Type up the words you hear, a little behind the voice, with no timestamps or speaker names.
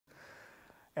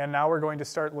And now we're going to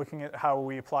start looking at how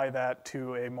we apply that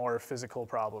to a more physical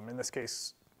problem, in this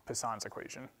case, Poisson's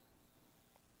equation.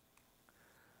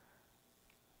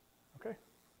 Okay.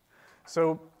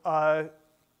 So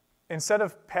instead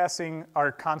of passing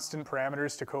our constant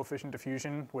parameters to coefficient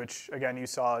diffusion, which again you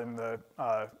saw in the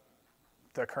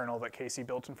kernel that Casey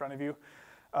built in front of you,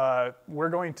 we're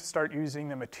going to start using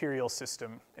the material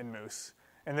system in Moose.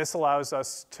 And this allows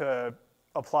us to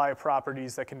apply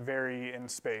properties that can vary in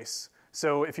space.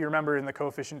 So if you remember in the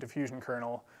coefficient diffusion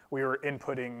kernel, we were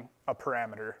inputting a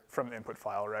parameter from the input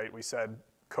file, right? We said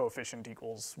coefficient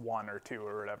equals 1 or 2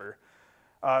 or whatever.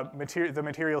 The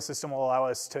material system will allow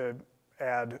us to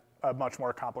add a much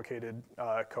more complicated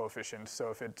coefficient.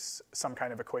 So if it's some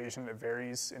kind of equation that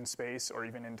varies in space or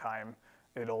even in time,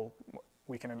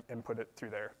 we can input it through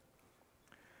there.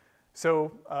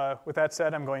 So with that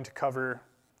said, I'm going to cover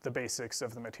the basics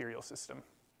of the material system.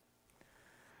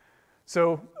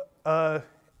 So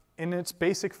in its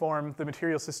basic form, the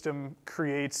material system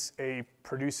creates a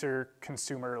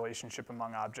producer-consumer relationship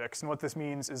among objects. And what this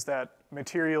means is that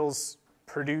materials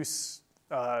produce,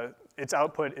 its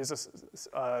output is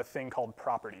a thing called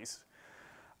properties.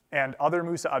 And other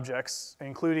Moose objects,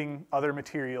 including other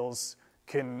materials,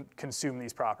 can consume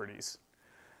these properties.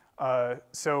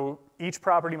 So each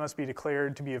property must be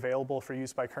declared to be available for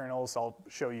use by kernels. I'll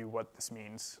show you what this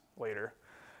means later.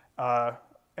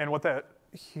 And what that,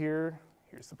 here's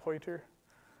the pointer.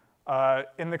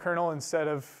 In the kernel, instead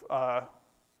of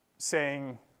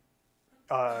saying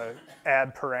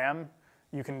add param,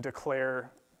 you can declare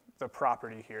the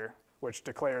property here, which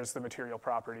declares the material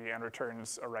property and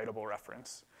returns a writable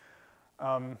reference.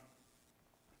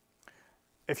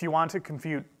 If you want to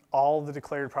compute all the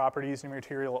declared properties in your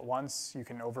material at once, you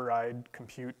can override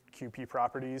compute QP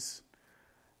properties.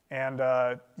 And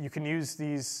you can use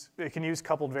these, it can use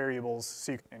coupled variables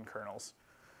in kernels.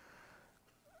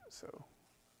 So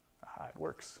it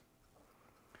works.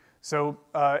 So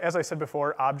as I said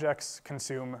before, objects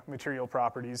consume material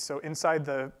properties. So inside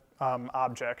the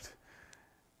object,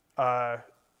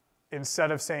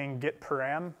 instead of saying get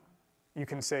param, you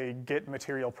can say get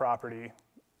material property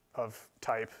of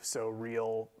type, so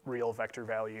real vector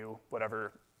value,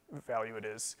 whatever value it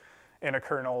is, in a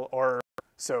kernel, or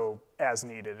so as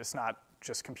needed. It's not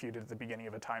just computed at the beginning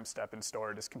of a time step and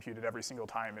stored. It's computed every single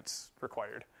time it's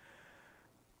required.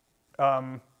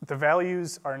 The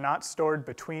values are not stored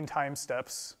between time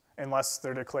steps unless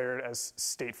they're declared as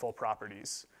stateful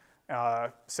properties.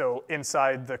 So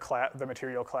inside the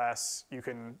material class, you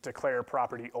can declare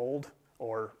property old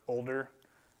or older,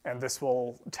 and this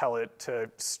will tell it to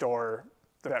store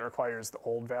that requires the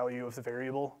old value of the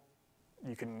variable.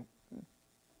 You can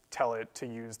tell it to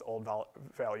use the old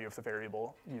value of the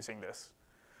variable using this.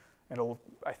 And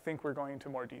I think we're going into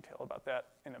more detail about that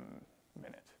in a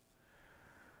minute.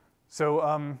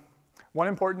 So one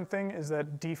important thing is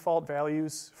that default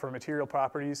values for material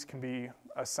properties can be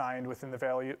assigned within the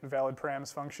valid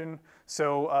params function.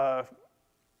 So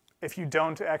if you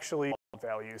don't actually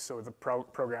value, so the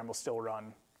program will still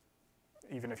run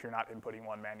even if you're not inputting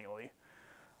one manually.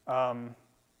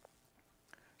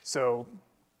 So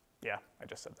yeah, I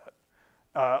just said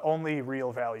that. Only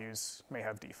real values may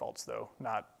have defaults though,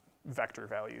 not vector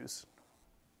values.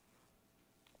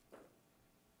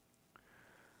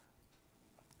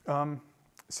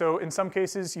 So in some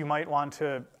cases, you might want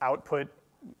to output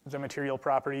the material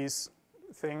properties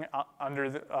thing under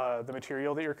the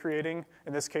material that you're creating.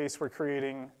 In this case, we're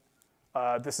creating,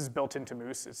 this is built into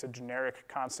Moose. It's a generic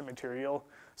constant material.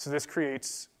 So this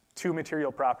creates two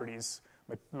material properties,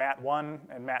 mat1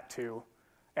 and mat2.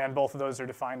 And both of those are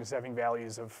defined as having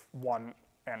values of 1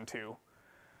 and 2.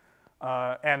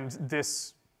 And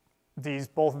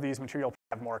both of these materials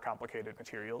have more complicated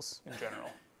materials in general.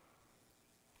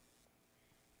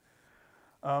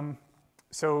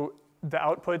 So the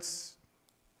outputs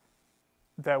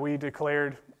that we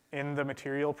declared in the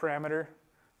material parameter,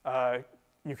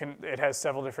 it has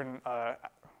several different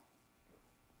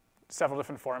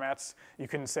formats. You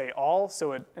can say all,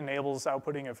 so it enables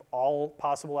outputting of all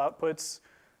possible outputs.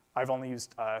 I've only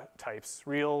used types,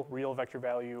 real vector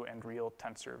value, and real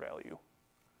tensor value.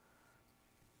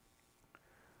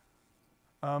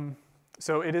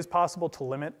 So it is possible to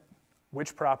limit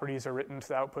which properties are written to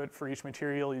the output for each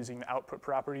material using the output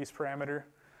properties parameter.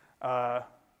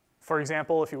 For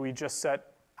example, if we just set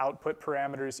output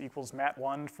parameters equals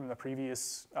mat1 from the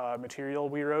previous material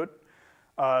we wrote,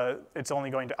 it's only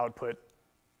going to output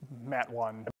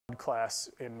mat1 class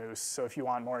in Moose. So if you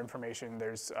want more information,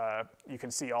 you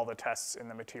can see all the tests in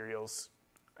the materials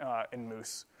in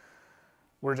Moose.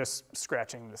 We're just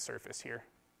scratching the surface here.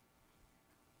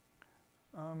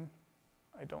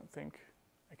 I don't think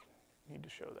need to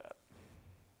show that.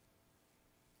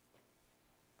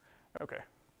 Okay.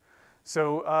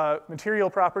 So material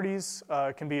properties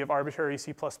can be of arbitrary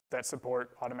C++ that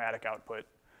support automatic output.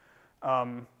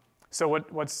 So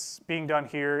what's being done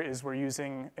here is we're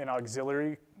using an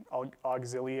auxiliary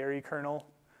kernel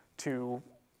to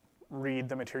read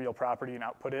the material property and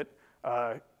output it.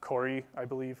 Corey, I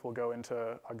believe, will go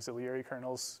into auxiliary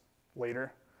kernels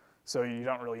later. So you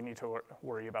don't really need to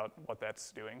worry about what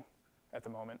that's doing at the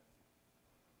moment.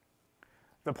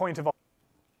 The point of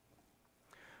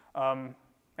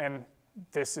and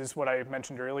this is what I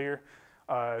mentioned earlier,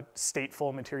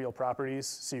 stateful material properties.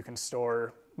 So you can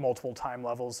store multiple time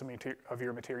levels of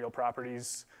your material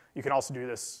properties. You can also do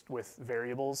this with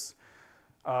variables.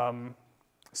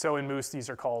 So in Moose, these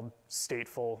are called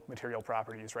stateful material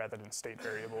properties rather than state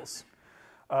variables.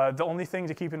 The only thing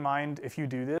to keep in mind if you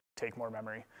do this, take more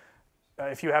memory.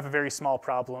 If you have a very small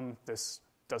problem, this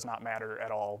does not matter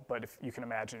at all. But if you can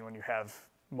imagine when you have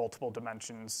multiple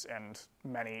dimensions and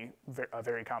a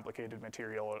very complicated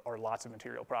material or lots of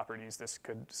material properties, this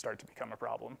could start to become a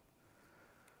problem.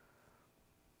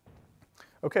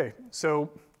 Okay, so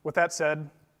with that said,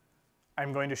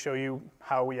 I'm going to show you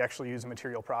how we actually use a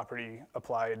material property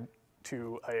applied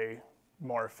to a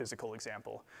more physical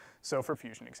example. So for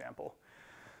fusion example.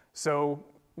 So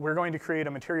we're going to create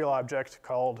a material object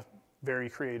called, very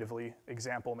creatively,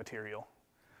 example material.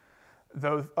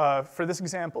 Though, for this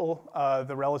example,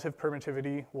 the relative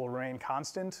permittivity will remain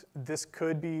constant. This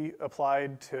could be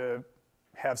applied to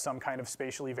have some kind of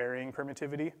spatially varying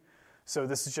permittivity. So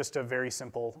this is just a very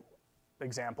simple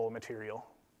example material.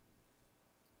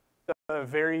 A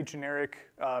very generic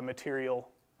material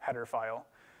header file.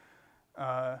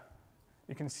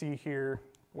 You can see here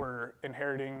we're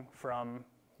inheriting from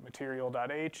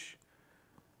material.h.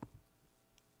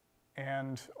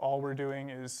 And all we're doing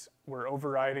is we're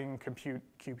overriding compute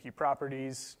QP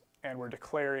properties, and we're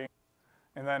declaring.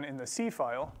 And then in the C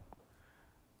file,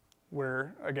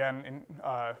 we're, again,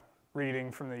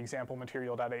 reading from the example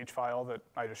material.h file that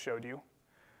I just showed you.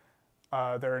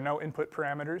 There are no input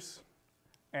parameters.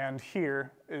 And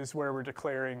here is where we're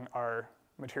declaring our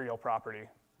material property.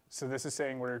 So this is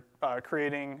saying we're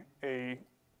creating a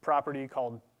property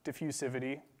called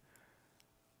diffusivity,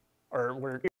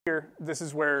 or this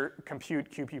is where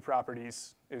compute QP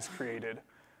properties is created.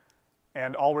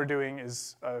 And all we're doing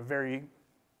is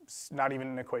not even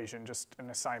an equation, just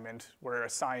an assignment. We're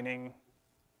assigning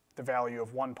the value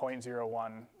of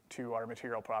 1.01 to our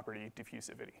material property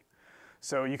diffusivity.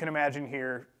 So you can imagine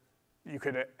here, you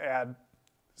could add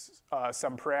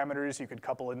some parameters, you could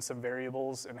couple in some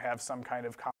variables and have some kind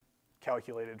of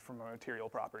calculated from a material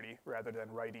property rather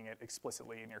than writing it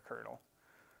explicitly in your kernel.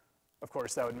 Of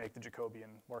course, that would make the Jacobian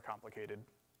more complicated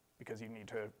because you need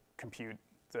to compute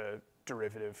the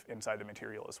derivative inside the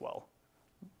material as well,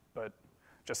 but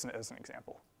just as an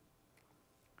example.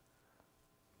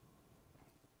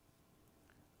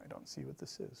 I don't see what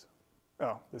this is.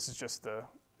 Oh, this is just the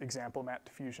example mat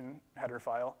diffusion header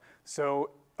file. So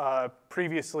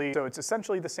previously, so it's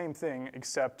essentially the same thing,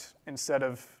 except instead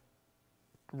of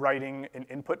writing an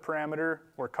input parameter,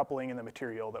 we're coupling in the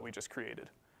material that we just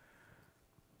created.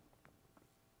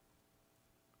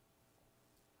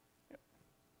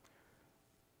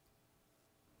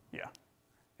 Yeah,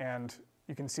 and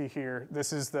you can see here,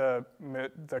 this is the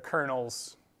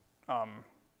kernel's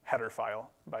header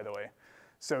file, by the way.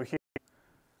 So here,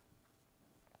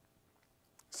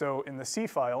 so in the C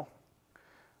file,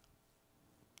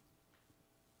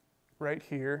 right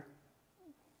here,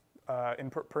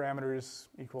 input parameters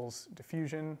equals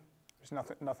diffusion. There's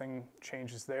nothing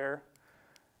changes there.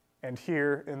 And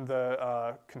here in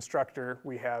the constructor,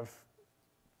 we have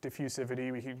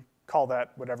diffusivity. We can call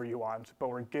that whatever you want, but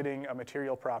we're getting a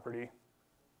material property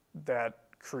that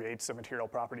creates a material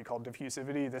property called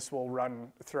diffusivity. This will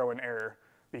throw an error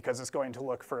because it's going to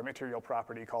look for a material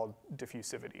property called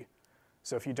diffusivity.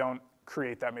 So if you don't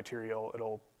create that material,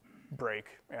 it'll break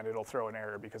and it'll throw an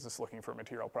error because it's looking for a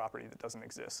material property that doesn't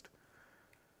exist.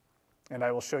 And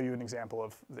I will show you an example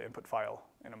of the input file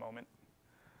in a moment.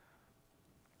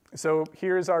 So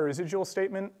here's our residual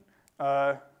statement.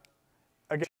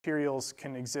 Again, materials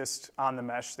can exist on the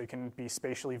mesh. They can be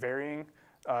spatially varying.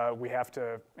 We have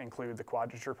to include the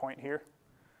quadrature point here.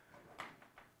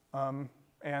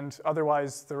 And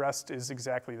otherwise, the rest is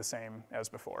exactly the same as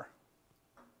before.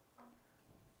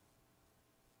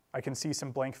 I can see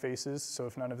some blank faces, so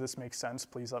if none of this makes sense,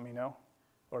 please let me know,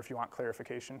 or if you want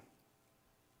clarification.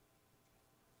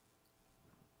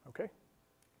 Okay.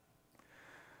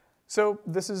 So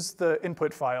this is the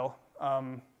input file.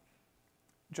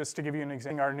 Just to give you an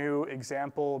example, our new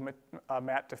example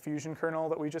mat diffusion kernel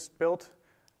that we just built,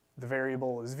 the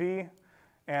variable is v,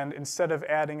 and instead of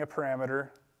adding a parameter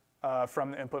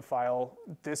from the input file,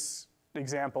 this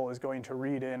example is going to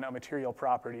read in a material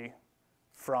property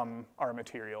from our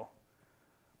material.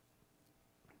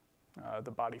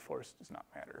 The body force does not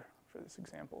matter for this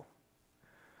example.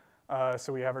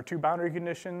 So we have our two boundary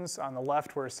conditions. On the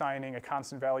left, we're assigning a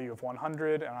constant value of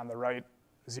 100, and on the right,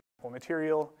 example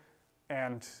material,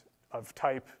 and of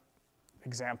type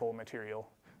example material.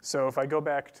 So if I go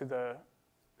back to the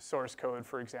source code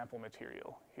for example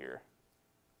material here.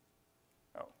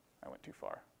 Oh, I went too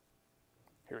far.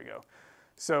 Here we go.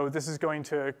 So this is going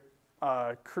to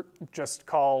just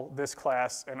call this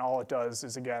class, and all it does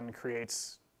is, again,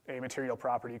 creates a material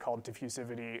property called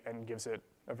diffusivity and gives it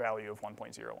a value of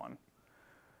 1.01.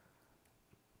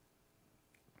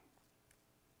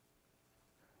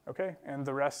 Okay, and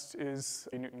the rest is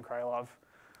a Newton-Krylov,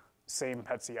 same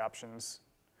PETSI options.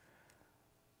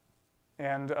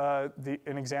 And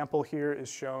an example here is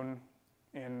shown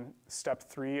in step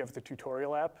 3 of the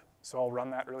tutorial app. So I'll run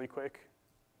that really quick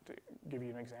to give you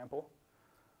an example.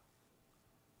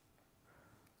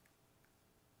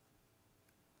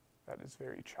 That is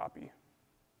very choppy. And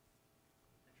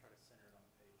try to center it on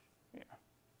the page. Yeah.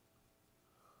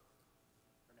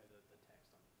 Or no, the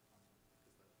text on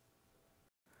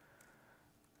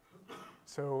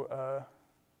So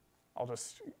I'll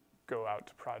just go out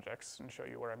to projects and show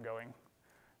you where I'm going.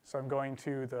 So I'm going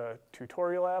to the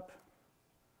tutorial app.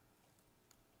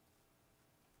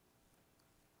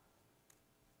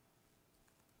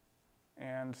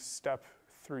 And step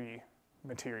 3,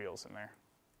 materials in there.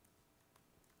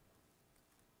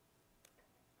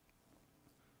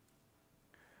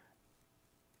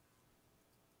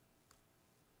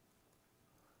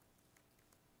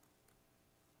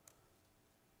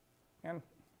 And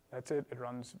that's it. It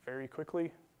runs very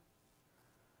quickly.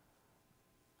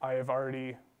 I have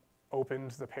already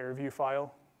opened the pair view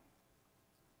file.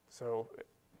 So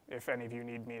if any of you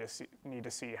need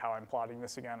to see how I'm plotting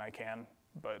this again, I can.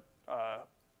 But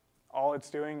all it's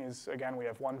doing is, again, we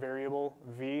have one variable,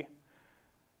 v,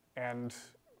 and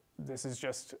this is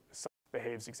just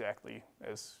behaves exactly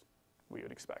as we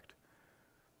would expect.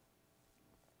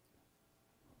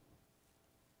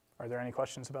 Are there any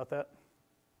questions about that?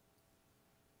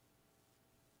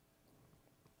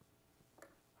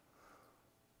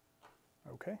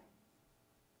 Okay.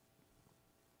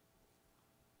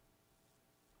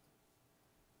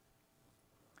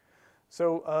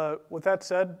 So with that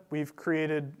said, we've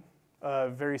created a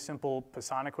very simple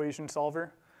Poisson equation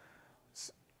solver.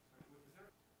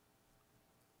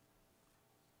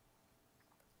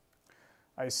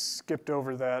 I skipped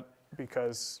over that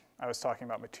because I was talking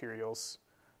about materials.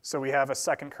 So we have a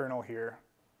second kernel here,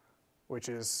 which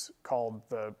is called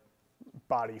the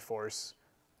body force.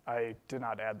 I did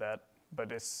not add that,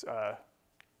 but it's,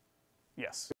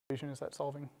 yes. What equation is that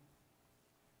solving?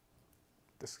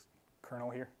 This kernel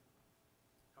here?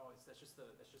 Oh, that's just the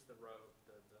rho,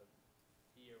 the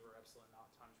E over epsilon naught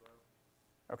times rho.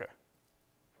 Okay.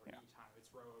 Or Yeah. E times,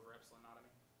 it's rho over epsilon naught, I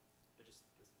mean. They're just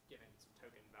giving some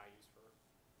token values for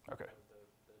Okay.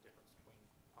 the difference between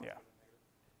positive and negative.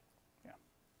 Yeah.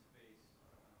 Space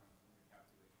in your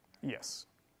calculation, right? Yes.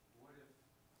 What if,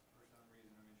 for some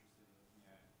reason, I'm interested in looking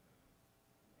at an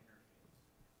interface?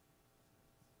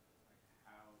 Like,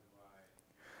 how do I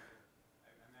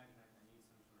imagine I need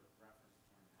some sort of reference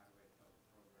point. How do I tell the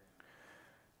program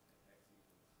that x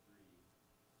equals 3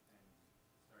 and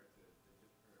start to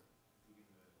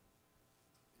begin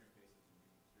the interfaces and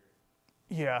the material?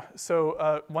 Yeah,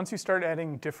 so once you start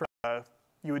adding different,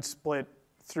 you would split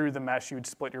through the mesh, you would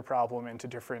split your problem into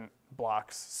different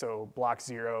blocks. So block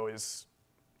 0 is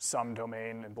some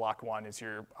domain, and block 1 is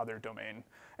your other domain.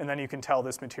 And then you can tell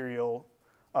this material,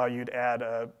 you'd add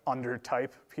a under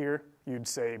type here. You'd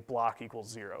say block equals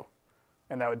 0.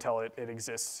 And that would tell it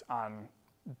exists on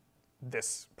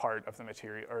this part of the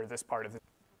material, or this part of the,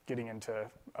 getting into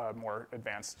a more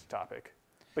advanced topic.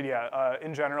 But yeah,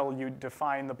 in general, you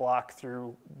define the block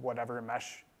through whatever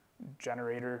mesh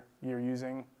generator you're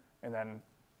using, and then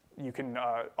you can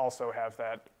also have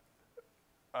that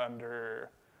under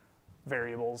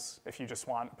variables. If you just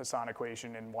want Poisson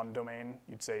equation in one domain,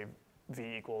 you'd say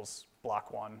v equals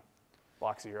block 1,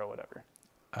 block 0, whatever.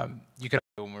 You could,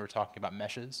 when we were talking about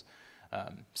meshes.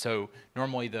 So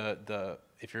normally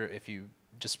if you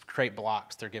just create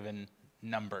blocks, they're given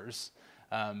numbers.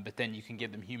 But then you can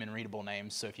give them human readable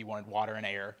names. So if you wanted water and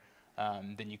air,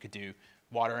 then you could do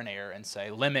water and air and say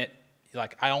limit,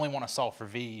 like I only want to solve for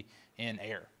V in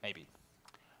air, maybe.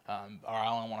 Or I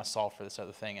only want to solve for this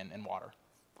other thing in water.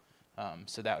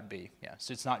 So that would be, yeah.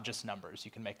 So it's not just numbers.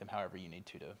 You can make them however you need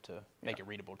to make it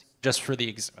readable. Just for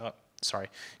the, sorry,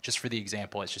 just for the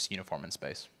example, it's just uniform in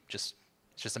space. It's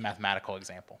just a mathematical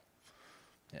example.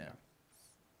 Yeah.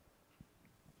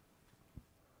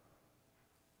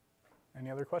 Any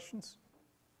other questions?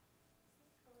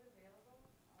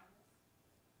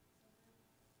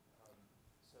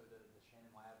 So the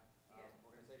Shannon Lab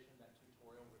organization, that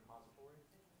tutorial repository,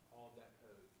 all of that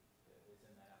code is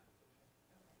in that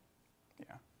application.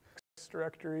 Yeah.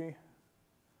 Directory,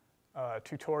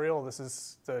 tutorial, this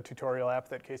is the tutorial app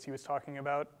that Casey was talking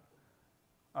about.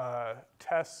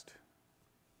 Tests,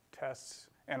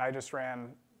 and I just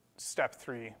ran step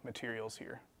 3 materials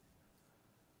here.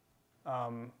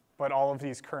 But all of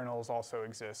these kernels also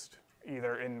exist,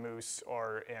 either in Moose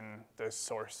or in the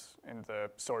source and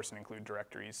include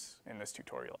directories in this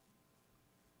tutorial.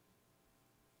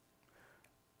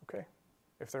 Okay,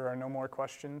 if there are no more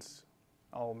questions,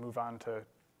 I'll move on to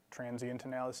transient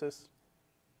analysis.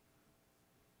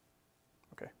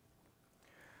 Okay.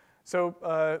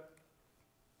 So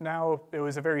now it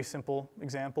was a very simple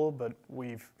example, but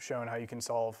we've shown how you can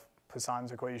solve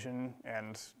Poisson's equation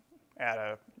and add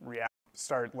a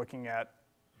start looking at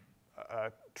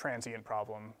a transient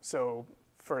problem. So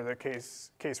for the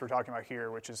case we're talking about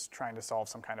here, which is trying to solve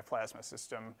some kind of plasma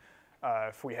system,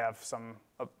 if we have some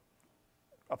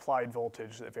applied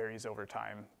voltage that varies over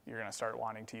time, you're going to start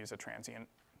wanting to use a transient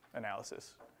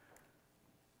analysis.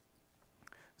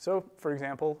 So for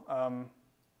example,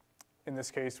 in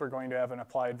this case, we're going to have an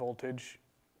applied voltage,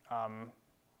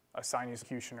 assign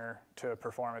executioner to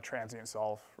perform a transient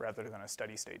solve rather than a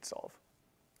steady state solve.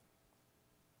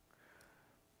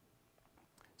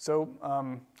 So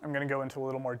I'm going to go into a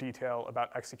little more detail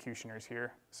about executioners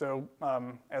here. So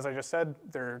as I just said,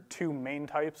 there are 2 main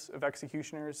types of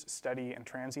executioners, steady and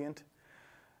transient.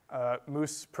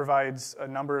 Moose provides a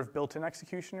number of built-in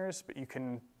executioners, but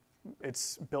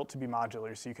it's built to be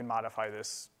modular, so you can modify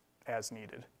this as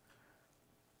needed.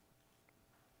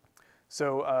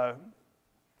 So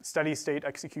steady state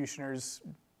executioners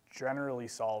generally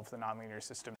solve the nonlinear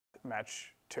system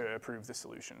match to approve the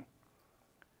solution.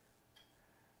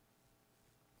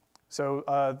 So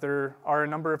there are a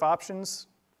number of options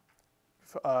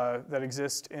that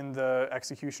exist in the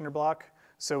executioner block.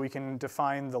 So we can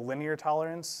define the linear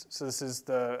tolerance. So this is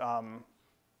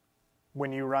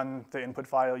when you run the input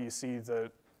file, you see the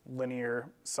linear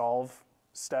solve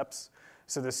steps.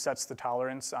 So this sets the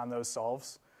tolerance on those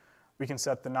solves. We can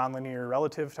set the nonlinear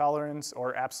relative tolerance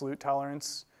or absolute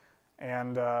tolerance,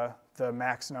 and the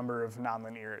max number of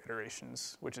nonlinear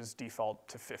iterations, which is default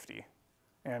to 50.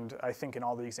 And I think in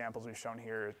all the examples we've shown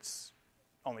here, it's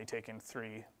only taken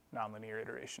 3 nonlinear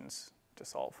iterations to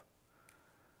solve.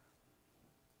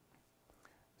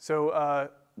 So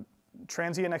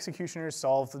transient executioners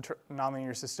solve the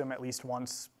nonlinear system at least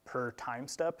once per time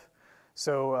step.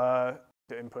 So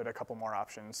to input a couple more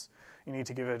options, you need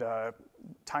to give it a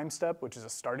time step, which is a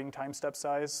starting time step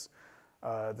size,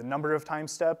 the number of time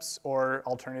steps, or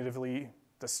alternatively,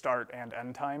 the start and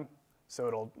end time.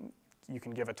 So you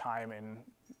can give a time in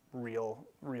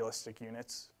realistic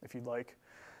units, if you'd like,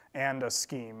 and a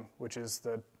scheme, which is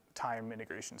the time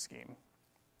integration scheme.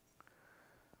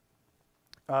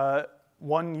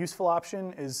 One useful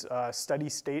option is steady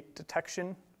state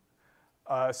detection.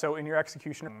 So in your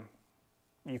execution,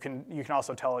 you can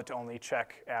also tell it to only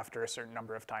check after a certain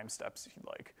number of time steps, if you'd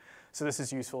like. So this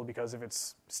is useful because if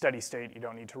it's steady state, you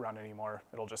don't need to run anymore.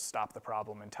 It'll just stop the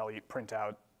problem until you print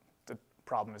out the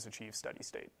problem has achieved steady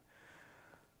state.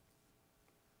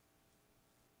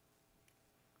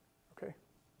 Okay.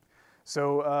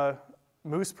 So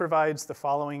Moose provides the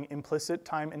following implicit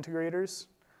time integrators.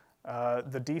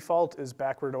 The default is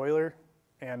backward Euler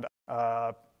and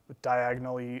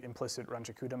diagonally implicit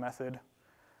Runge-Kutta method,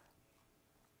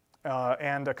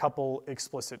 and a couple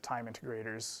explicit time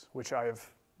integrators, which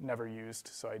I've never used,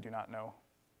 so I do not know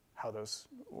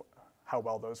how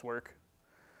well those work.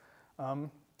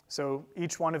 So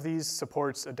each one of these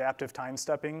supports adaptive time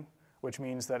stepping, which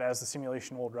means that as the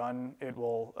simulation will run, it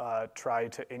will try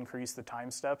to increase the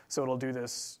time step. So it'll do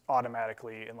this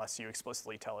automatically unless you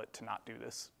explicitly tell it to not do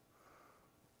this.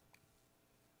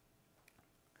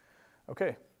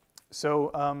 Okay,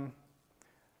 so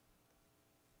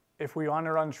if we want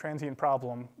to run a transient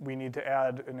problem, we need to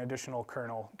add an additional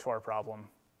kernel to our problem,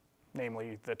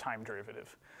 namely the time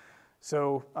derivative.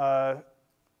 So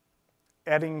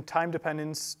adding time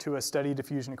dependence to a steady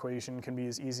diffusion equation can be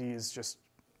as easy as just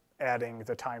adding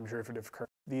the time derivative kernel.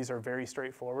 These are very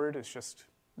straightforward. It's just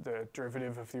the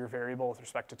derivative of your variable with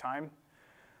respect to time.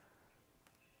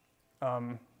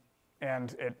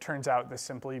 And it turns out this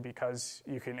simply because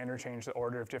you can interchange the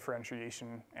order of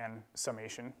differentiation and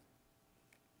summation.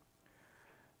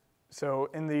 So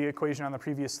in the equation on the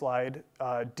previous slide,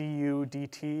 du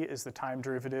dt is the time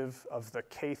derivative of the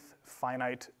kth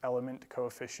finite element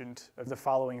coefficient of the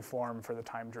following form for the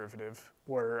time derivative,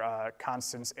 where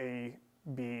constants a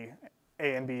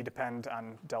and b depend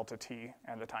on delta t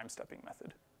and the time stepping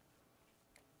method.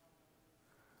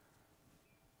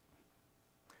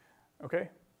 Okay,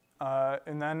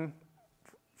 and then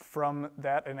from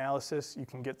that analysis, you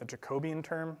can get the Jacobian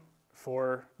term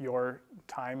for your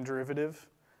time derivative,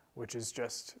 which is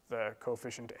just the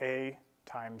coefficient a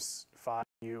times phi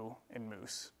u in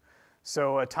moose.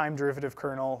 So a time derivative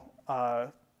kernel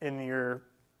in your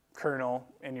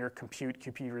compute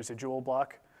QP residual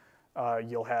block,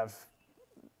 you'll have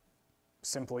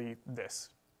simply this,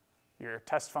 your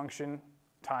test function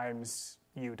times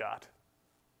u dot.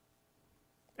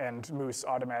 And Moose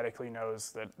automatically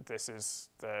knows that this is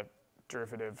the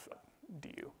derivative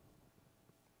du.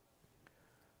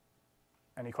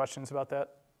 Any questions about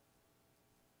that?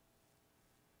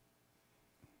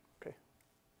 Okay.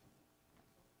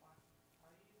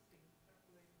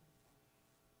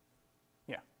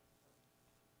 Yeah.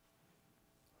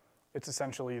 It's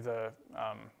essentially the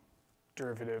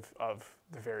derivative of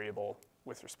the variable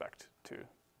with respect to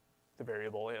the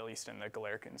variable, at least in the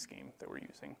Galerkin scheme that we're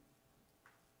using.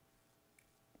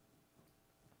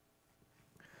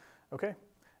 Okay,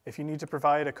 if you need to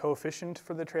provide a coefficient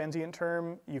for the transient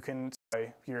term, you can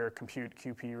say your compute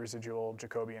QP residual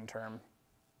Jacobian term,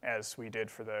 as we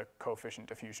did for the coefficient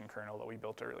diffusion kernel that we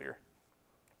built earlier.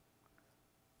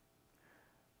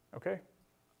 Okay,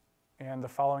 and the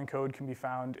following code can be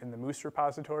found in the Moose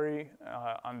repository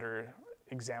under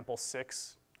example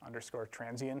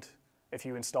 6_transient. If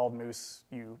you installed Moose,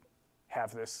 you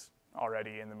have this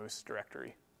already in the Moose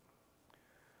directory.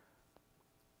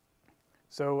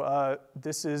 So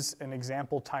this is an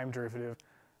example time derivative,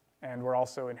 and we're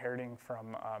also inheriting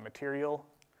from material.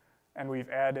 And we've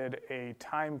added a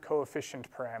time coefficient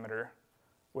parameter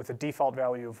with a default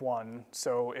value of 1.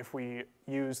 So if we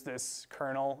use this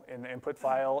kernel in the input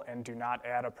file and do not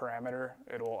add a parameter,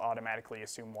 it will automatically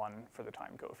assume 1 for the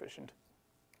time coefficient.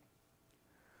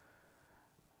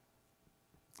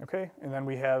 Okay, and then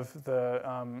we have the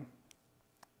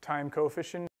time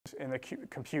coefficient in the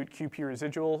compute QP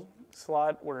residual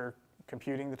slot. We're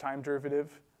computing the time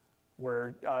derivative.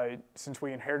 Since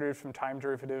we inherited from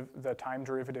the time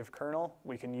derivative kernel,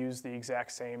 we can use the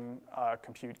exact same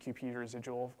compute QP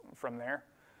residual from there.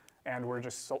 And we're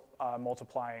just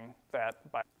multiplying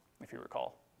that by, if you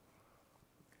recall.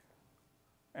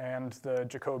 And the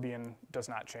Jacobian does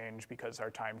not change because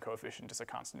our time coefficient is a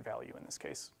constant value in this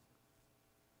case.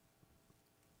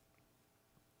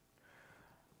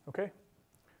 Okay,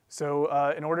 so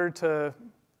in order to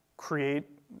create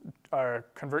or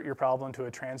convert your problem to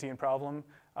a transient problem,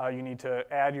 you need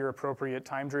to add your appropriate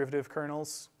time derivative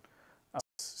kernels.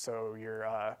 So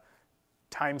your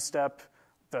time step,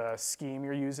 the scheme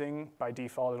you're using, by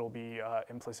default it'll be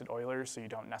implicit Euler, so you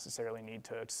don't necessarily need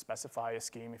to specify a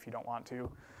scheme if you don't want to,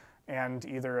 and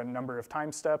either a number of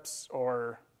time steps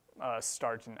or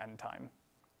start and end time,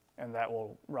 and that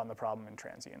will run the problem in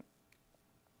transient.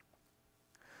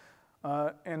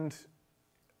 And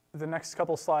the next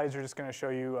couple slides are just going to show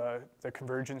you the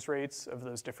convergence rates of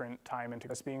those different time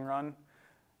integrals being run.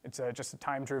 It's just a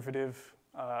time derivative.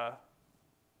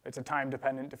 It's a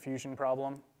time-dependent diffusion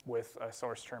problem with a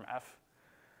source term f.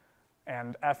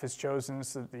 And f is chosen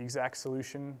so that the exact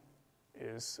solution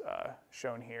is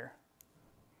shown here.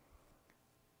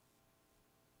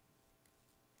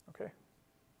 Okay.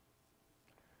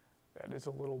 That is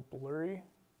a little blurry,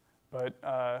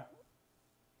 but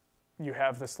you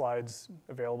have the slides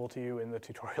available to you in the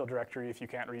tutorial directory if you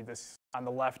can't read this. On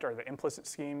the left are the implicit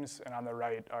schemes, and on the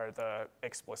right are the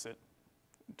explicit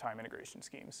time integration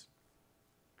schemes.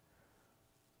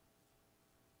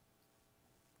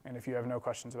 And if you have no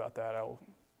questions about that, I'll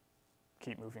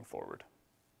keep moving forward.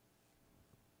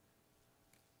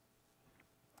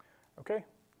 Okay.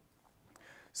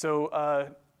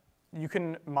 So you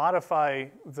can modify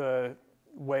the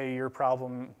way your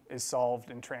problem is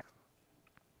solved in transient.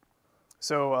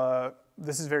 So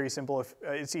this is very simple.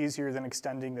 It's easier than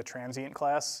extending the transient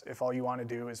class if all you want to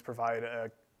do is provide a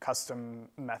custom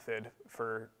method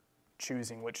for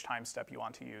choosing which time step you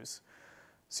want to use.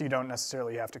 So you don't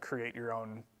necessarily have to create your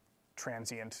own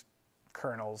transient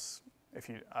kernels if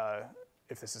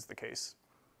this is the case.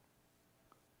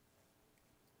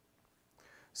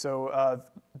 So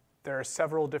there are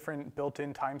several different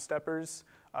built-in time steppers.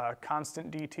 Constant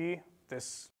dt,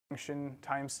 this function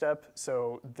time step,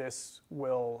 so this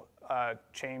will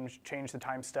change the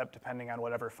time step depending on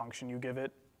whatever function you give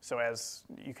it. So as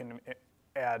you can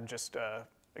add just a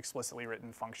explicitly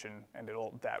written function, and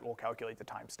that will calculate the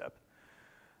time step.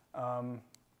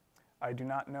 I do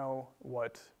not know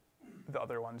what the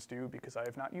other ones do because I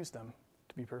have not used them,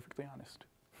 to be perfectly honest.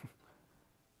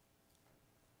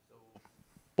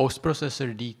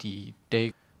 Post-processor DT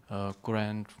take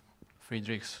current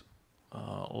Friedrichs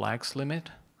lags limit.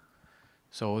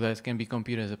 So that can be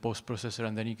computed as a post-processor,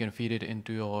 and then you can feed it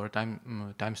into your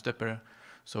time stepper,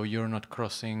 so you're not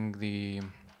crossing the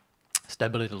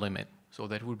stability limit. So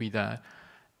that would be that.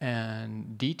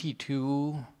 And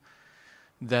DT2,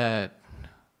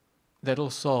 that'll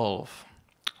solve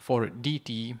for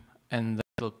DT, and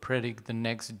that'll predict the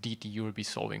next DT you will be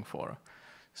solving for.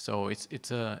 So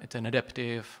it's an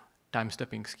adaptive time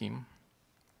stepping scheme.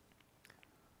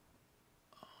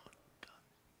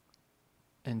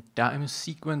 And time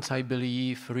sequence, I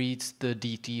believe, reads the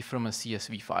DT from a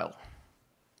CSV file.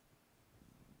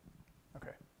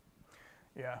 Okay.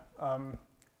 Yeah.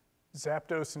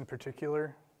 Zapdos in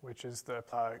particular, which is the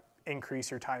increase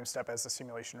your time step as the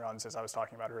simulation runs, as I was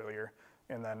talking about earlier,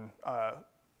 and then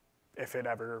if it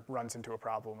ever runs into a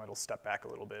problem, it'll step back a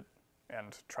little bit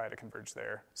and try to converge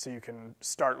there. So you can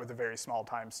start with a very small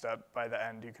time step. By the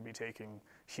end, you could be taking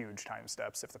huge time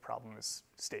steps if the problem is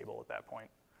stable at that point.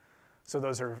 So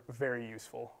those are very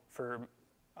useful for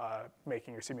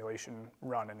making your simulation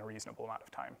run in a reasonable amount of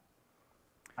time.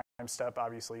 Time step,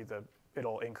 obviously,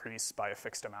 it'll increase by a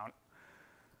fixed amount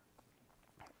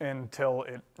until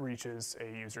it reaches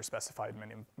a user-specified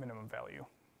minimum value.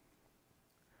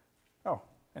 Oh,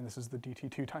 and this is the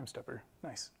DT2 time stepper.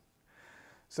 Nice.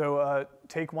 So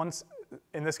take one,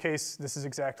 in this case, this is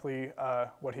exactly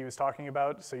what he was talking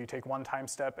about. So you take one time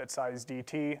step at size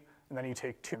DT, and then you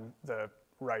take the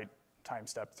right time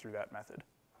step through that method.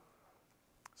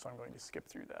 So I'm going to skip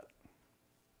through that.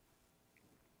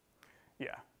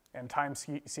 Yeah, and time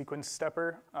sequence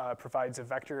stepper provides a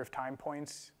vector of time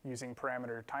points using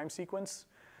parameter time sequence.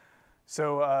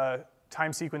 So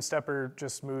time sequence stepper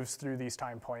just moves through these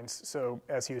time points. So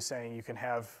as he was saying, you can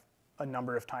have a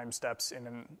number of time steps in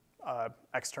an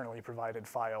externally provided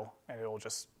file, and it will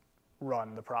just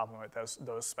run the problem at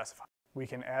those specified. We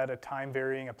can add a time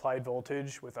varying applied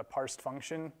voltage with a parsed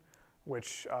function,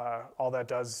 which all that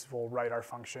does will write our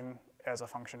function as a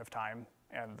function of time,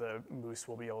 and the moose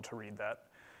will be able to read that.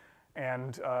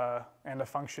 And a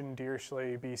function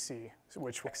Dirichlet BC,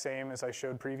 which same as I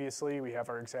showed previously. We have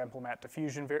our example mat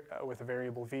diffusion with a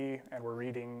variable v, and we're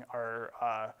reading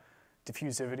our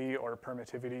diffusivity or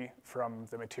permittivity from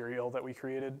the material that we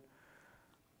created.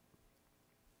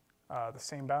 The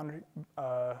same boundary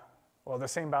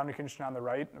condition on the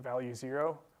right, value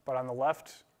 0, but on the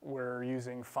left, we're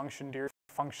using function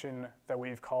that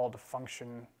we've called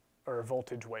function or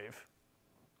voltage wave.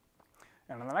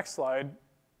 And on the next slide,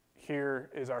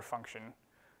 here is our function.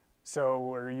 So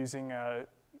we're using a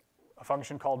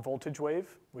function called voltage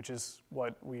wave, which is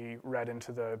what we read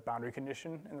into the boundary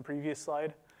condition in the previous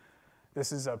slide.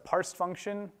 This is a parsed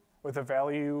function with a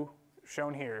value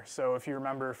shown here. So if you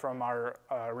remember from our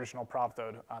original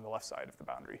prothode on the left side of the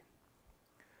boundary.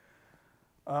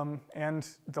 And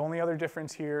the only other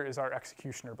difference here is our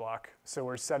executioner block. So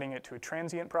we're setting it to a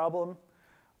transient problem.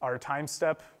 Our time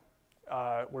step,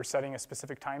 we're setting a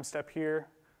specific time step here.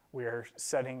 We're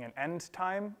setting an end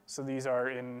time. So these are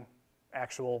in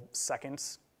actual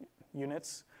seconds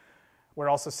units. We're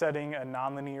also setting a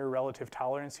nonlinear relative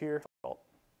tolerance here.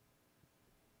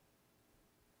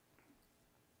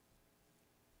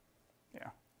 Yeah,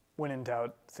 when in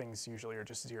doubt, things usually are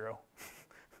just 0.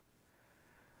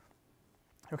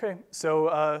 Okay,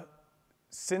 so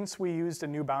since we used a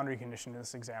new boundary condition in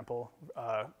this example,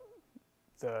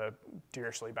 the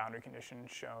Dirichlet boundary condition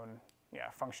shown,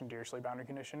 function Dirichlet boundary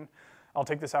condition, I'll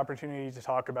take this opportunity to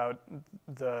talk about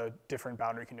the different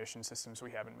boundary condition systems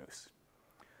we have in Moose.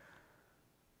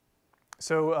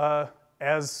 So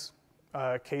as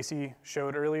Casey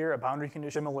showed earlier, a boundary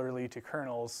condition, similarly to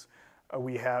kernels,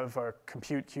 we have a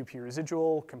compute QP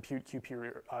residual, compute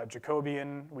QP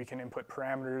Jacobian. We can input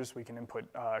parameters. We can input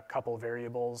a couple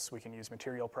variables. We can use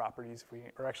material properties.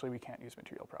 Or actually, we can't use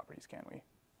material properties, can we,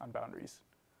 on boundaries?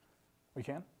 We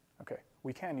can? Okay.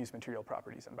 We can use material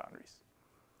properties on boundaries.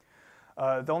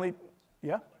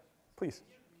 Yeah, please.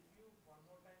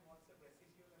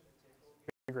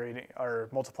 Integrating or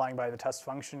multiplying by the test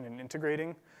function and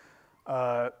integrating.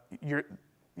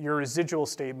 Your residual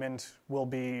statement will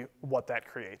be what that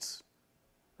creates,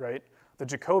 right? The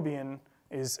Jacobian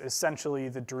is essentially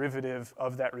the derivative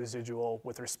of that residual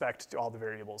with respect to all the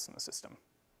variables in the system.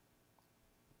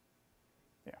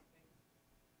 Yeah.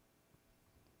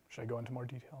 Should I go into more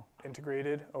detail?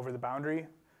 Integrated over the boundary.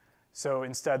 So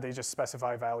instead, they just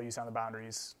specify values on the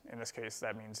boundaries. In this case,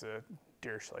 that means a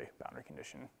Dirichlet boundary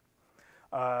condition.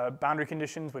 Boundary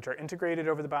conditions which are integrated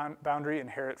over the boundary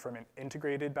inherit from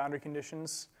integrated boundary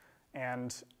conditions,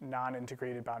 and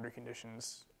non-integrated boundary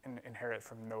conditions inherit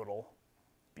from nodal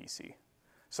BC.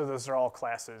 So those are all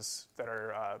classes that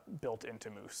are built into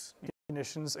Moose.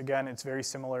 Conditions, again, it's very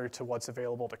similar to what's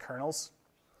available to kernels.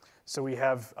 So we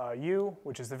have u,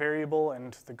 which is the variable,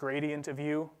 and the gradient of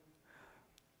u,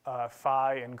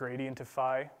 phi and gradient of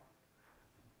phi.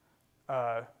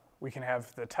 We can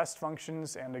have the test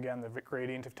functions, and again, the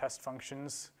gradient of test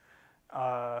functions.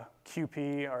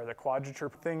 QP, or the quadrature.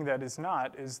 Thing that is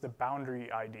not is the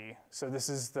boundary ID. So this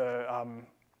is the,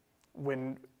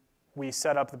 when we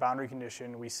set up the boundary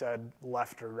condition, we said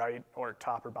left or right or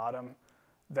top or bottom.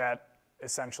 That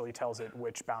essentially tells it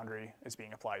which boundary is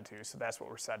being applied to. So that's what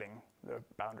we're setting, the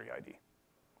boundary ID.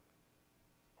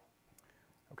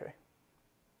 Okay.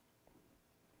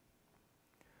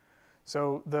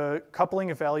 So the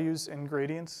coupling of values and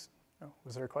gradients. Oh,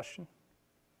 was there a question?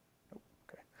 Nope.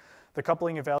 Okay. The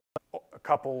coupling of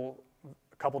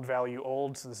coupled value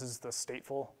old. So this is the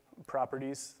stateful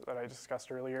properties that I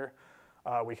discussed earlier.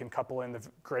 We can couple in the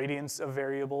gradients of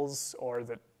variables, or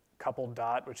the coupled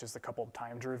dot, which is the coupled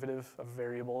time derivative of a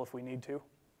variable if we need to.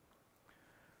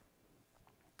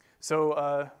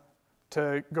 So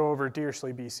to go over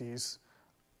Dirichlet BCs,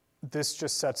 this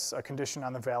just sets a condition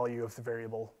on the value of the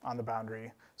variable on the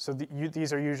boundary. So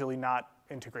these are usually not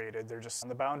integrated. They're just on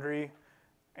the boundary,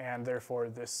 and therefore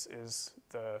this is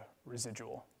the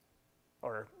residual,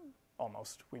 or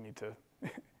almost. We need to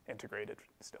integrate it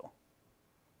still.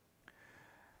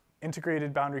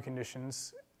 Integrated boundary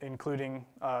conditions, including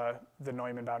the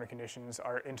Neumann boundary conditions,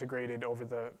 are integrated over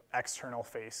the external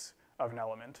face of an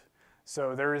element.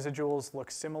 So their residuals look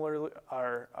similar,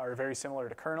 are very similar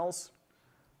to kernels.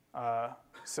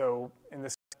 So in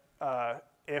this,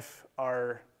 if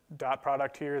our dot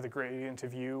product here, the gradient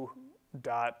of u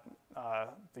dot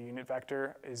the unit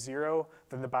vector is 0,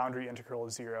 then the boundary integral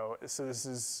is 0. So this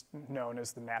is known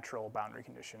as the natural boundary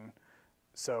condition.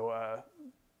 So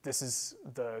this is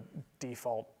the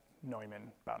default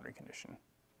Neumann boundary condition.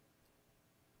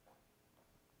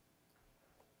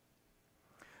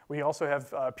 We also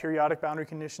have periodic boundary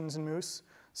conditions in Moose.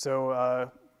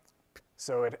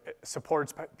 So it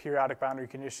supports periodic boundary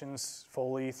conditions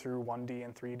fully through 1D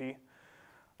and 3D.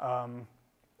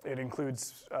 It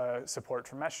includes support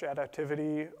for mesh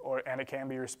adaptivity, and it can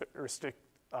be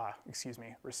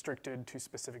restricted to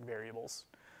specific variables.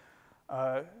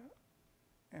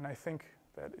 And I think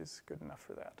that is good enough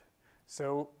for that.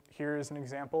 So here is an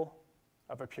example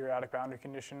of a periodic boundary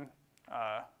condition.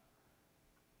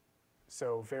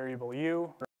 So variable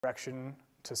u, direction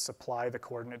to supply the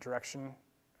coordinate direction,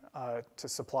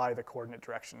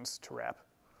 directions to wrap.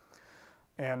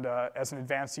 And as an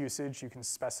advanced usage, you can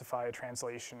specify a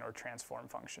translation or transform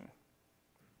function.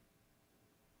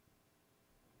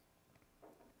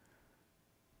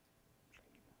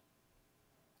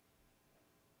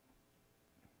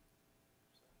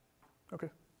 Okay.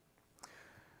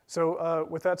 So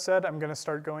with that said, I'm going to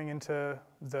start going into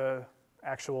the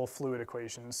actual fluid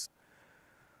equations.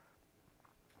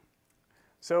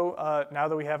 So now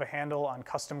that we have a handle on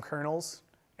custom kernels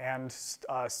and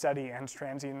SETI and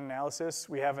transient analysis,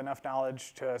 we have enough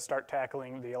knowledge to start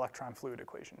tackling the electron fluid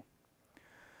equation.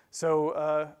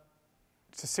 So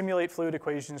to simulate fluid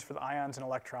equations for the ions and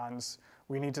electrons,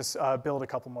 we need to build a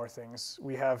couple more things.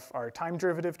 We have our time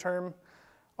derivative term,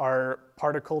 our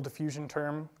particle diffusion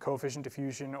term, coefficient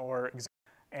diffusion,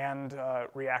 and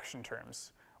reaction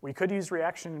terms. We could use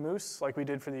reaction in Moose like we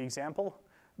did for the example,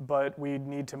 but we'd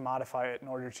need to modify it in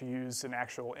order to use an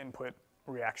actual input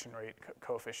reaction rate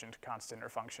coefficient, constant, or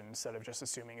function instead of just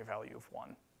assuming a value of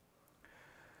 1.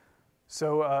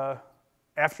 So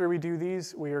after we do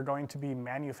these, we are going to be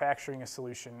manufacturing a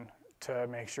solution to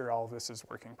make sure all of this is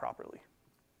working properly.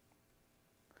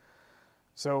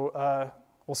 So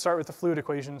we'll start with the fluid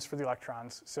equations for the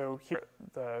electrons. So here,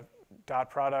 the dot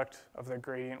product of the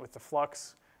gradient with the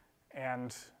flux,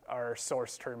 and our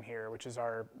source term here, which is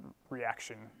our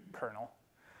reaction kernel.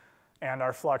 And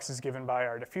our flux is given by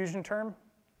our diffusion term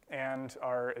and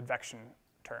our advection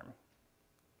term.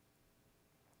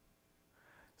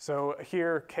 So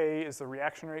here, K is the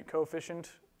reaction rate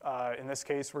coefficient. In this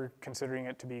case, we're considering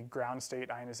it to be ground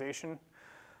state ionization.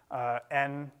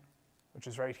 N, which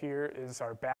is right here, is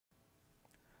our back.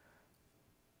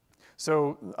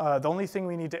 So the only thing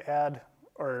we need to add,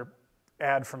 or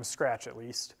add from scratch at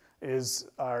least, is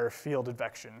our field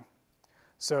advection.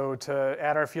 So to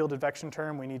add our field advection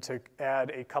term, we need to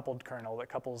add a coupled kernel that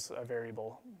couples a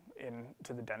variable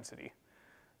into the density.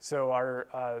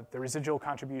 So the residual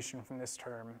contribution from this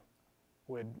term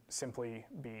would simply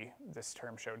be this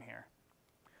term shown here.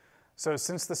 So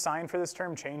since the sign for this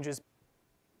term changes,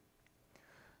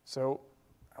 so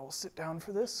I will sit down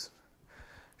for this.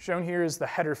 Shown here is the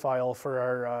header file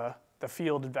for the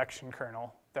field advection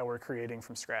kernel that we're creating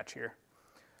from scratch here.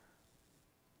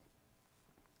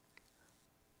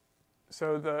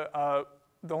 So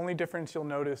the only difference you'll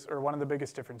notice, or one of the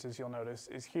biggest differences you'll notice,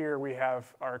 is here we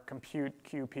have our compute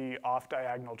QP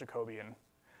off-diagonal Jacobian.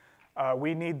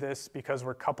 We need this because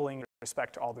we're coupling with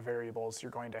respect to all the variables. You're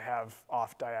going to have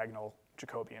off-diagonal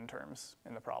Jacobian terms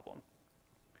in the problem.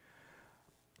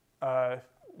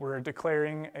 We're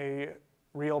declaring a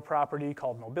real property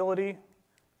called mobility,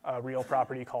 a real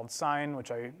property called sign, which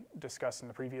I discussed in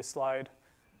the previous slide,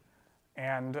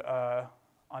 and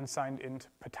unsigned int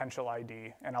potential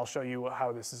ID, and I'll show you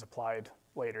how this is applied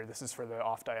later. This is for the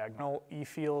off-diagonal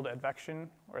e-field advection,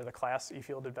 or the class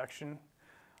e-field advection.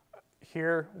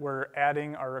 Here, we're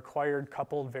adding our required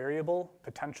coupled variable,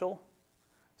 potential.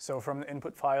 So from the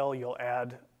input file, you'll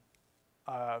add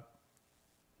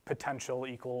potential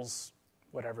equals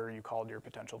whatever you called your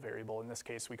potential variable. In this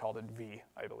case, we called it v,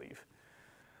 I believe.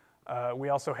 We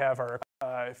also have our,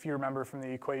 if you remember from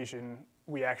the equation,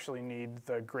 we actually need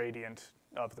the gradient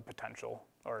of the potential,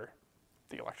 or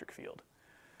the electric field.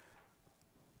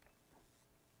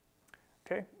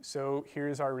 Okay, so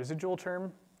here's our residual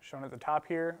term shown at the top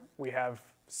here. We have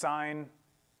sign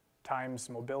times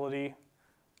mobility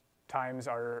times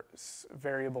our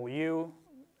variable u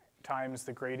times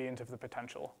the gradient of the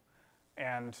potential,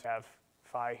 and have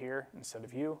phi here instead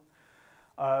of u.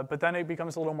 But then it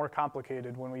becomes a little more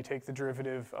complicated when we take the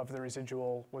derivative of the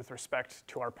residual with respect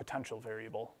to our potential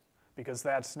variable, because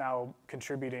that's now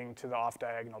contributing to the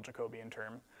off-diagonal Jacobian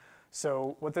term.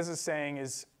 So what this is saying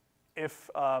is if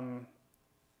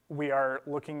we are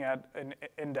looking at an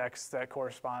index that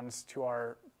corresponds to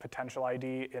our potential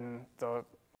ID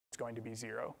it's going to be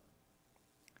 0.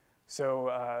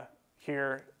 So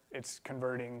here it's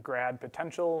converting grad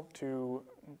potential to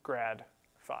grad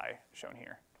phi, shown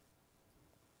here.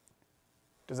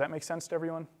 Does that make sense to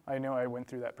everyone? I know I went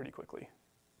through that pretty quickly.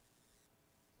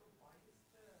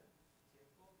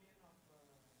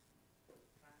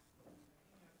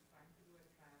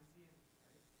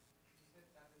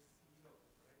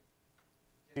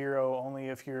 Zero only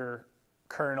if your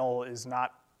kernel is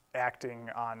not acting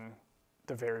on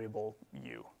the variable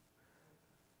u.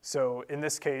 So in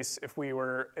this case, if we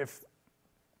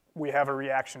have a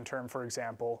reaction term, for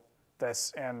example,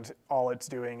 and all it's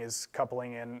doing is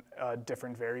coupling in a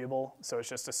different variable, so it's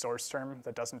just a source term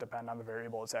that doesn't depend on the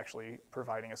variable it's actually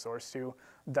providing a source to,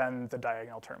 then the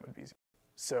diagonal term would be 0.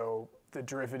 So the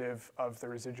derivative of the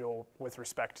residual with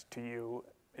respect to u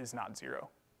is not 0.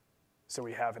 So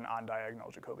we have an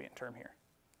on-diagonal Jacobian term here.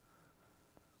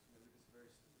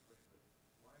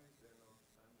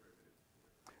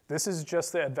 This is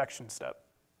just the advection step.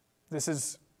 This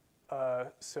is,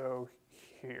 so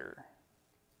here.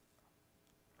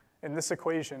 In this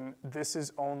equation, this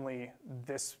is only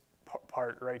this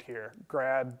part right here,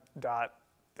 grad dot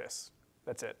this.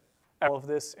 That's it. All of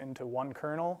this into one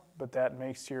kernel, but that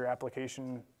makes your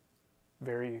application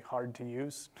very hard to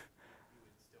use.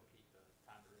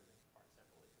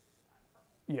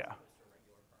 Yeah.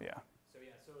 Yeah.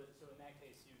 So in that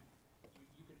case, you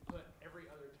could put every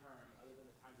other term other than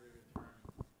the time derivative term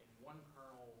in one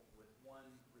kernel with one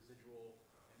residual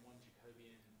and one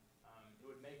Jacobian. It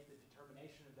would make the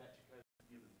determination of that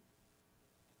Jacobian.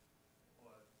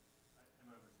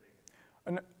 Am I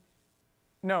mistaken?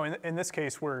 No, in this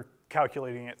case, we're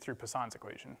calculating it through Poisson's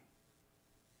equation.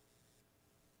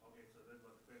 Okay, so that's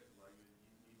what the question was. You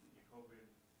need the Jacobian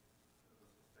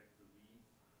with respect to v.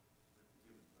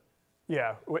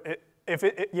 Yeah, if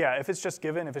it's just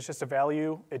given, if it's just a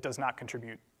value, it does not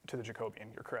contribute to the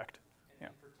Jacobian. You're correct.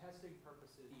 And for testing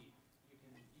purposes, you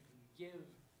can give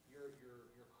your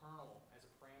kernel as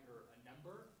a parameter a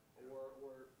number,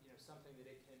 or something that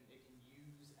it can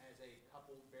use as a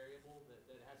coupled variable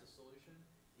that has a solution,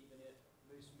 even if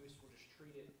Moose will just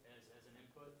treat it as an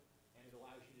input, and it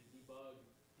allows you to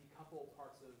decouple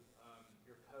parts of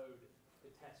your code to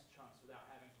test chunks without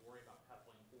having to worry about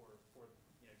coupling for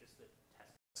just the test.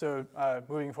 So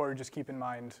moving forward, just keep in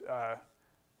mind,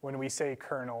 when we say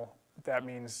kernel, that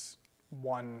means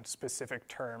one specific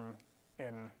term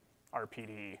in our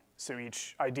PDE. So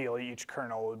ideally, each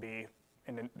kernel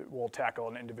will tackle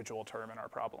an individual term in our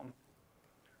problem.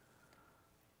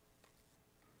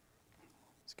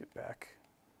 Let's get back.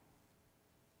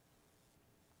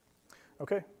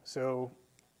 Okay, so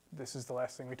this is the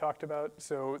last thing we talked about.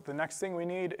 So the next thing we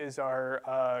need is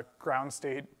our ground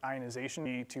state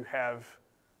ionization to have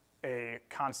a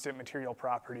constant material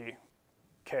property,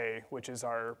 K, which is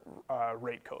our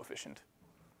rate coefficient.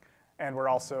 And we're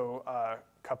also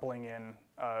coupling in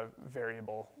a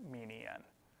variable mean En,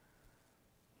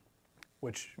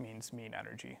 which means mean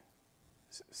energy,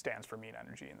 stands for mean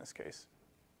energy in this case.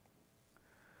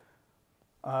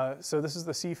 So this is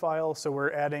the C file. So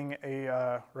we're adding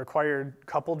a required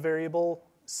coupled variable,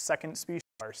 second species,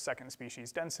 our second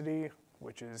species density,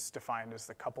 which is defined as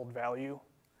the coupled value.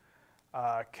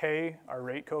 K, our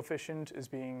rate coefficient, is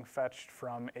being fetched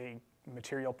from a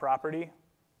material property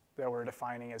that we're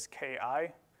defining as Ki.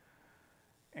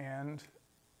 And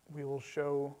we will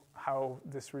show how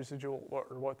this residual,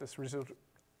 or what this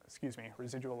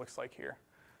residual looks like here.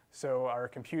 So our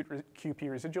compute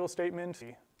QP residual statement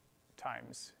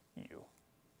times U.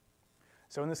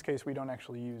 So in this case, we don't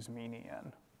actually use mean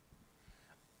En.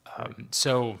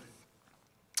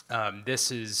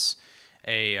 This is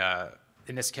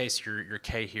in this case, your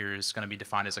K here is going to be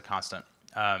defined as a constant.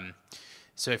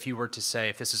 So if you were to say,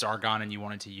 if this is argon and you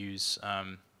wanted to use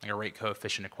like a rate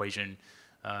coefficient equation,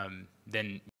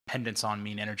 then dependence on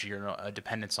mean energy or a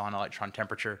dependence on electron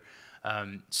temperature.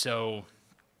 So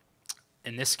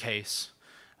in this case,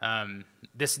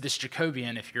 this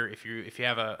Jacobian, if you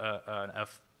have a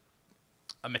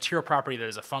material property that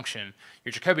is a function,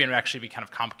 your Jacobian would actually be kind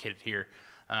of complicated here.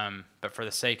 But for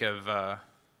the sake of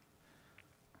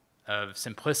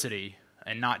simplicity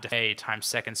and not A times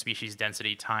second species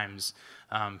density times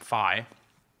phi,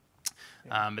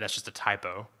 but that's just a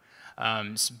typo.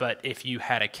 But if you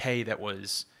had a K that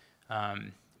was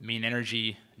mean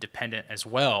energy dependent as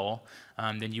well,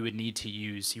 then you would need to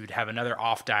use, you would have another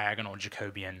off-diagonal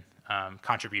Jacobian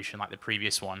contribution like the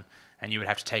previous one, and you would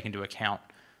have to take into account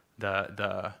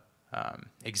the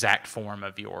exact form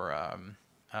of your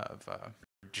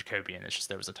Jacobian. It's just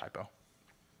there was a typo.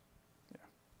 Yeah.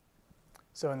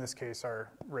 So in this case, our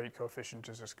rate coefficient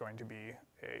is just going to be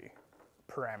a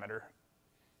parameter,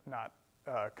 not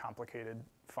a complicated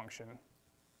function.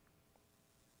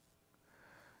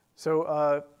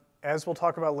 So as we'll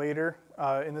talk about later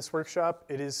in this workshop,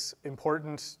 it is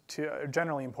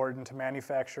generally important to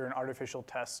manufacture an artificial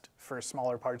test for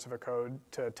smaller parts of a code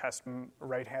to test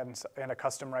right-hand and a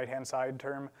custom right-hand side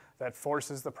term that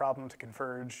forces the problem to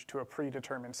converge to a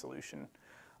predetermined solution.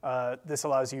 This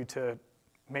allows you to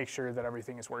make sure that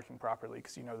everything is working properly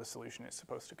because you know the solution is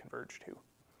supposed to converge to.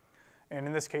 And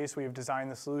in this case, we have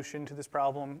designed the solution to this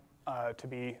problem to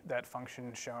be that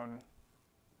function shown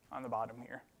on the bottom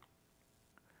here.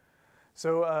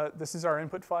 So this is our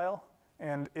input file,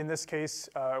 and in this case,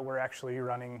 we're actually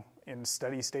running in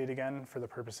steady state again for the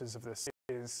purposes of this.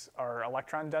 Is our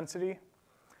electron density.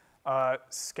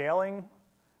 Scaling,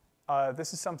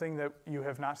 this is something that you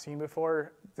have not seen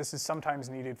before. This is sometimes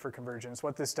needed for convergence.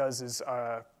 What this does is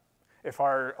if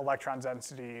our electron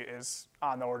density is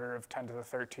on the order of 10 to the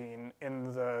 13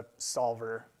 in the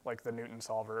solver, like the Newton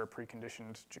solver or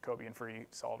preconditioned Jacobian-free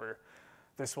solver,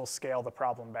 this will scale the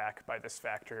problem back by this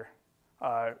factor.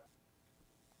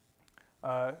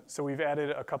 So we've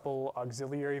added a couple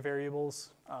auxiliary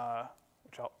variables,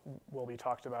 which will be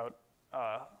talked about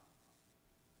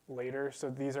later. So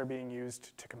these are being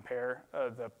used to compare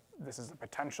this is the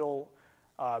potential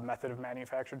method of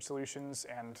manufactured solutions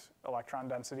and electron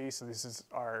density. So this is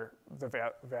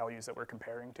the values that we're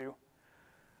comparing to.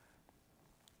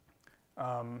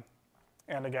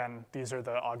 And again, these are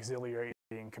the auxiliary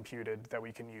being computed that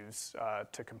we can use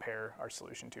to compare our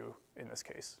solution to in this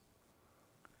case.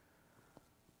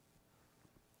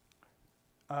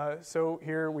 So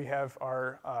here we have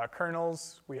our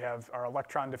kernels. We have our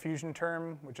electron diffusion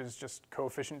term, which is just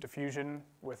coefficient diffusion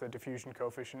with a diffusion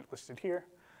coefficient listed here.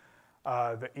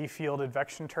 The E-field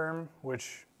advection term,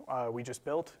 which we just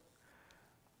built.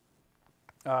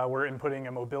 We're inputting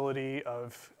a mobility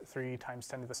of 3 times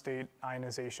 10 to the state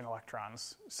ionization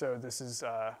electrons. So this is,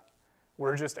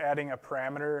 we're just adding a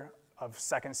parameter of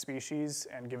second species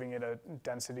and giving it a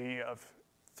density of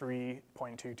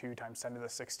 3.22 times 10 to the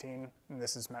 16. And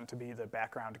this is meant to be the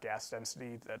background gas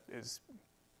density that is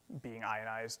being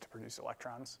ionized to produce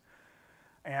electrons.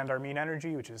 And our mean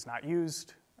energy, which is not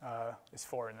used, is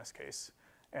 4 in this case.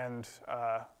 And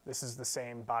this is the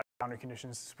same boundary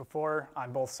conditions as before.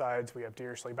 On both sides, we have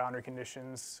Dirichlet boundary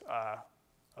conditions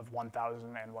of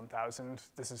 1,000 and 1,000.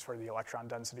 This is for the electron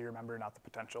density, remember, not the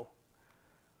potential.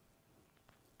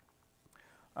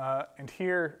 And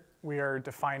here we are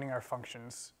defining our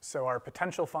functions. So our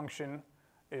potential function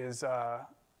is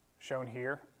shown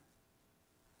here.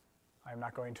 I'm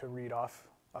not going to read off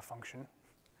a function,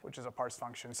 which is a parse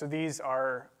function. So these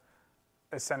are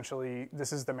essentially,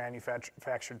 this is the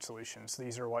manufactured solutions.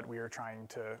 These are what we are trying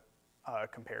to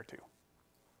compare to.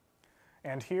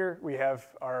 And here we have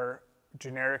our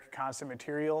generic constant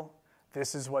material.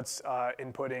 This is what's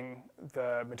inputting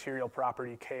the material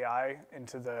property Ki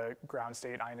into the ground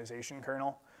state ionization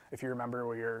kernel. If you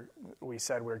remember, we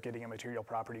said we're getting a material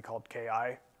property called Ki,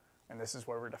 and this is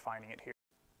where we're defining it here.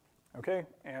 Okay,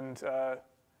 and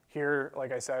here,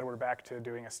 like I said, we're back to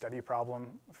doing a study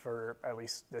problem for at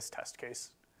least this test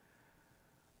case.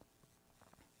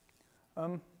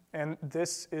 And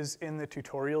this is in the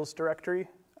tutorials directory,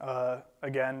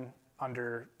 again,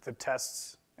 under the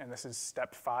tests, and this is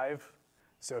step 5.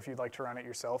 So if you'd like to run it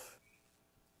yourself.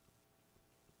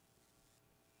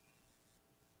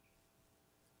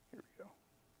 Here we go.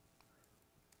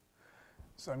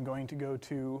 So I'm going to go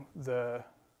to the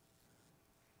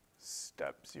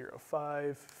step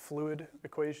 05 fluid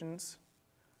equations.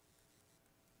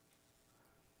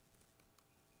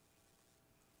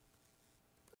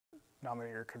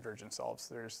 Nonlinear convergence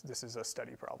solves. This is a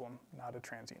study problem, not a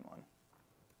transient one.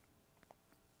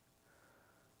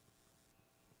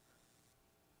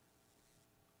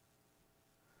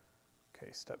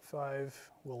 Okay, step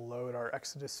 5, we'll load our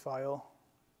Exodus file.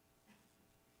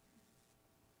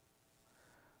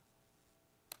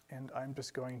 And I'm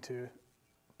just going to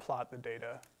plot the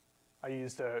data. I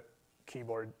used a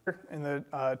keyboard. In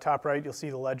the top right, you'll see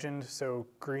the legend. So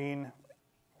green,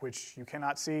 which you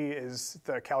cannot see, is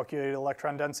the calculated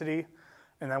electron density.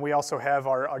 And then we also have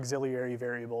our auxiliary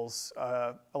variables,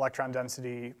 electron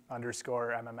density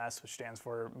underscore MMS, which stands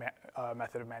for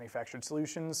method of manufactured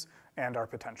solutions, and our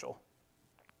potential.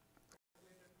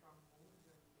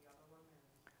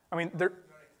 I mean,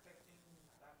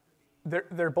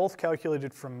 they're both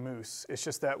calculated from Moose. It's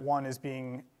just that one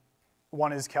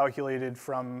is calculated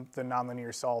from the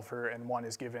nonlinear solver, and one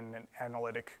is given an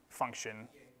analytic function.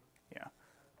 Yeah.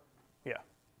 Yeah.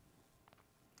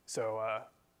 So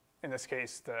in this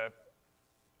case, the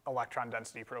electron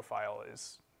density profile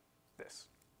is this.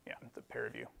 Yeah, the pair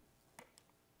view.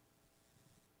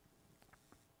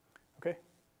 Okay.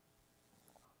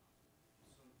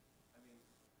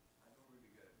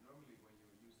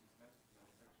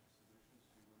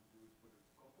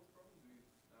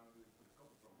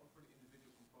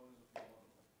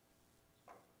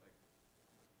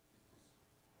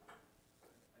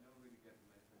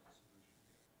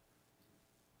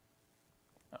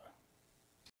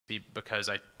 Because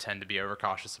I tend to be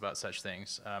overcautious about such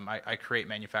things. I create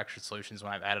manufactured solutions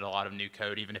when I've added a lot of new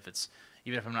code, even if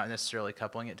I'm not necessarily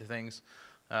coupling it to things.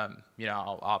 In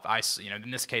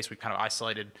this case, we've kind of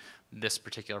isolated this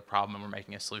particular problem, and we're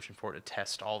making a solution for it to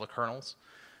test all the kernels.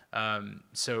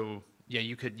 So yeah,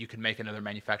 you could make another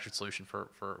manufactured solution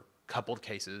for coupled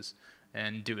cases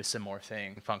and do a similar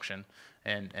function,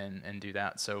 and do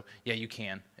that. So yeah, you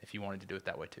can if you wanted to do it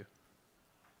that way too.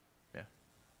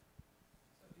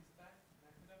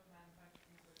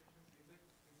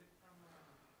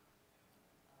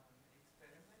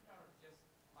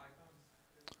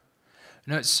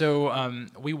 No, so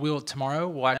we will tomorrow.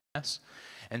 We'll add this,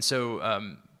 and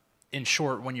so in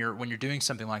short, when you're doing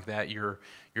something like that, you're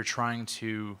trying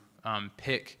to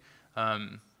pick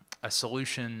a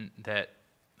solution that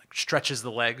stretches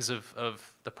the legs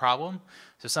of the problem.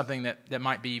 So something that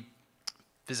might be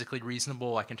physically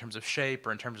reasonable, like in terms of shape,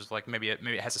 or in terms of like maybe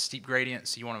it has a steep gradient,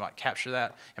 so you want to like capture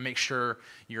that and make sure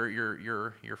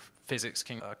your physics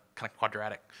can kind of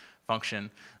quadratic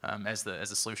function as the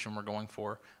solution we're going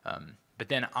for. But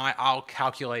then I'll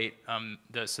calculate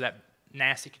so that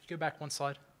nasty. Could you go back one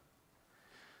slide?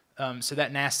 So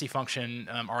that nasty function,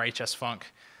 RHS func.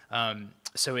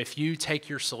 So if you take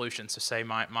your solution, so say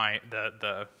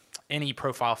the any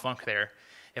profile func there,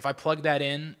 if I plug that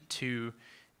in to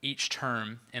each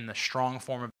term in the strong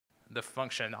form of the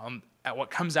function, at what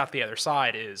comes out the other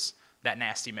side is that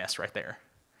nasty mess right there.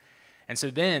 And so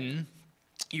then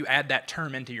you add that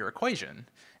term into your equation.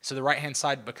 So the right-hand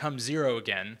side becomes 0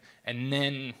 again, and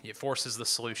then it forces the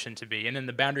solution to be. And then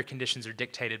the boundary conditions are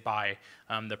dictated by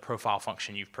the profile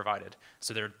function you've provided.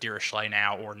 So they're Dirichlet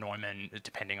now or Neumann,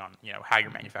 depending on how you're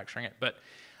manufacturing it. But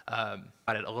I'll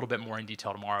add it a little bit more in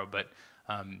detail tomorrow, but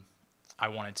I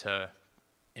wanted to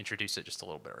introduce it just a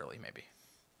little bit early, maybe.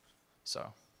 So,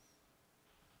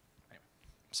 anyway.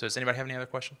 So does anybody have any other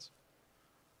questions?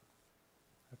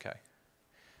 Okay.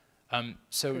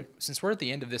 So since we're at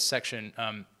the end of this section,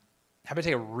 how about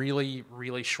take a really,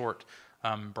 really short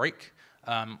break,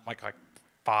 like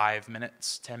 5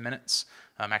 minutes, 10 minutes.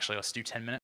 Actually, let's do 10 minutes.